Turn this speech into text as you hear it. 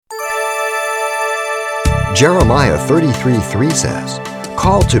Jeremiah 33:3 says,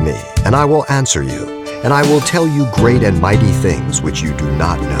 "Call to me, and I will answer you, and I will tell you great and mighty things which you do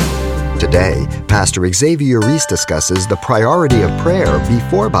not know." Today, Pastor Xavier Reese discusses the priority of prayer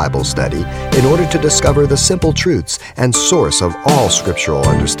before Bible study in order to discover the simple truths and source of all scriptural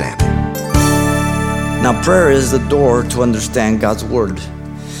understanding. Now, prayer is the door to understand God's Word.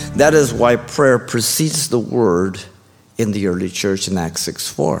 That is why prayer precedes the Word in the early church in Acts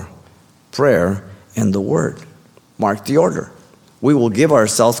 6:4. Prayer and the Word mark the order. We will give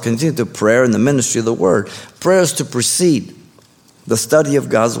ourselves continue to prayer in the ministry of the Word. Prayer is to precede the study of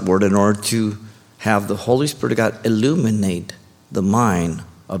God's Word in order to have the Holy Spirit of God illuminate the mind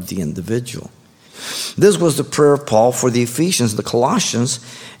of the individual. This was the prayer of Paul for the Ephesians, the Colossians,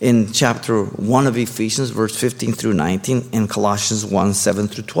 in chapter 1 of Ephesians, verse 15 through 19, and Colossians 1, 7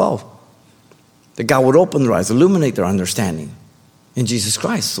 through 12. That God would open their eyes, illuminate their understanding in Jesus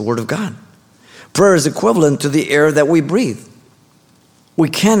Christ, the Word of God. Prayer is equivalent to the air that we breathe. We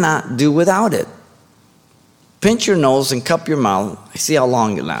cannot do without it. Pinch your nose and cup your mouth. See how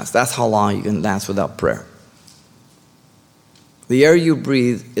long it lasts. That's how long you can last without prayer. The air you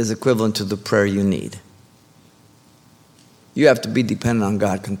breathe is equivalent to the prayer you need. You have to be dependent on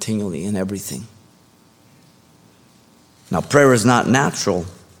God continually in everything. Now, prayer is not natural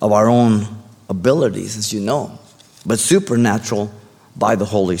of our own abilities, as you know, but supernatural by the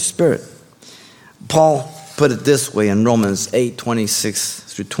Holy Spirit. Paul put it this way in Romans 8:26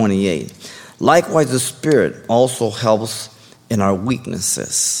 through 28. Likewise, the Spirit also helps in our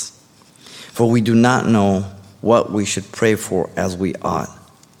weaknesses. For we do not know what we should pray for as we ought.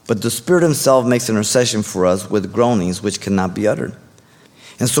 But the Spirit himself makes intercession for us with groanings which cannot be uttered.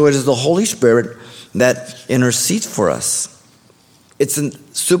 And so it is the Holy Spirit that intercedes for us. It's a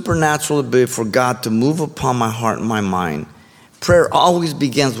supernatural ability for God to move upon my heart and my mind. Prayer always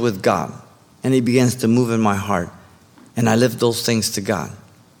begins with God. And he begins to move in my heart. And I lift those things to God.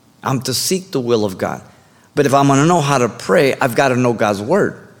 I'm to seek the will of God. But if I'm going to know how to pray, I've got to know God's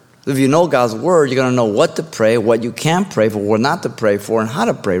Word. If you know God's Word, you're going to know what to pray, what you can pray for, what not to pray for, and how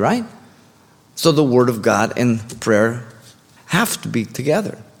to pray, right? So the Word of God and prayer have to be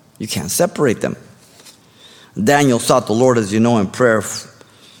together. You can't separate them. Daniel sought the Lord, as you know, in prayer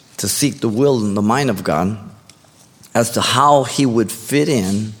to seek the will and the mind of God as to how he would fit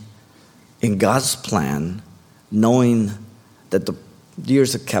in God's plan, knowing that the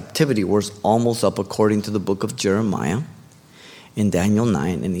years of captivity was almost up according to the book of Jeremiah in Daniel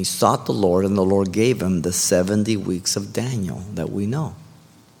 9. And he sought the Lord, and the Lord gave him the 70 weeks of Daniel that we know.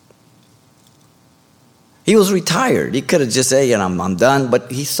 He was retired. He could have just said, I'm done.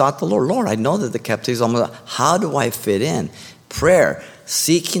 But he sought the Lord. Lord, I know that the captivity is almost up. How do I fit in? Prayer,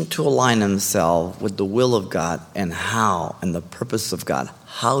 seeking to align himself with the will of God and how and the purpose of God,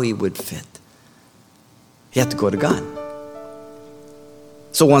 how he would fit. You have to go to God.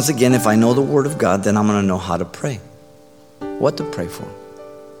 So once again, if I know the Word of God, then I'm going to know how to pray. What to pray for.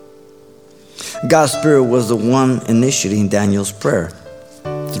 God's Spirit was the one initiating Daniel's prayer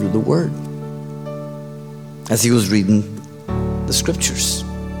through the Word as he was reading the Scriptures.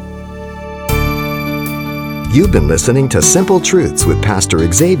 You've been listening to Simple Truths with Pastor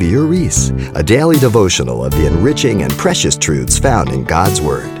Xavier Reese, a daily devotional of the enriching and precious truths found in God's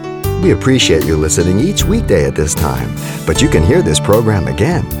Word. We appreciate you listening each weekday at this time, but you can hear this program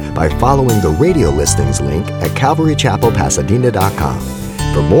again by following the radio listings link at CalvaryChapelPasadena.com.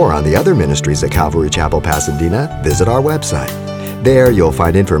 For more on the other ministries at Calvary Chapel Pasadena, visit our website. There you'll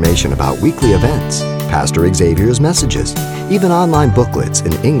find information about weekly events, Pastor Xavier's messages, even online booklets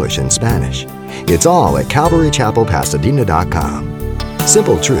in English and Spanish. It's all at CalvaryChapelPasadena.com.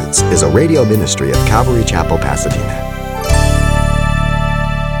 Simple Truths is a radio ministry of Calvary Chapel Pasadena.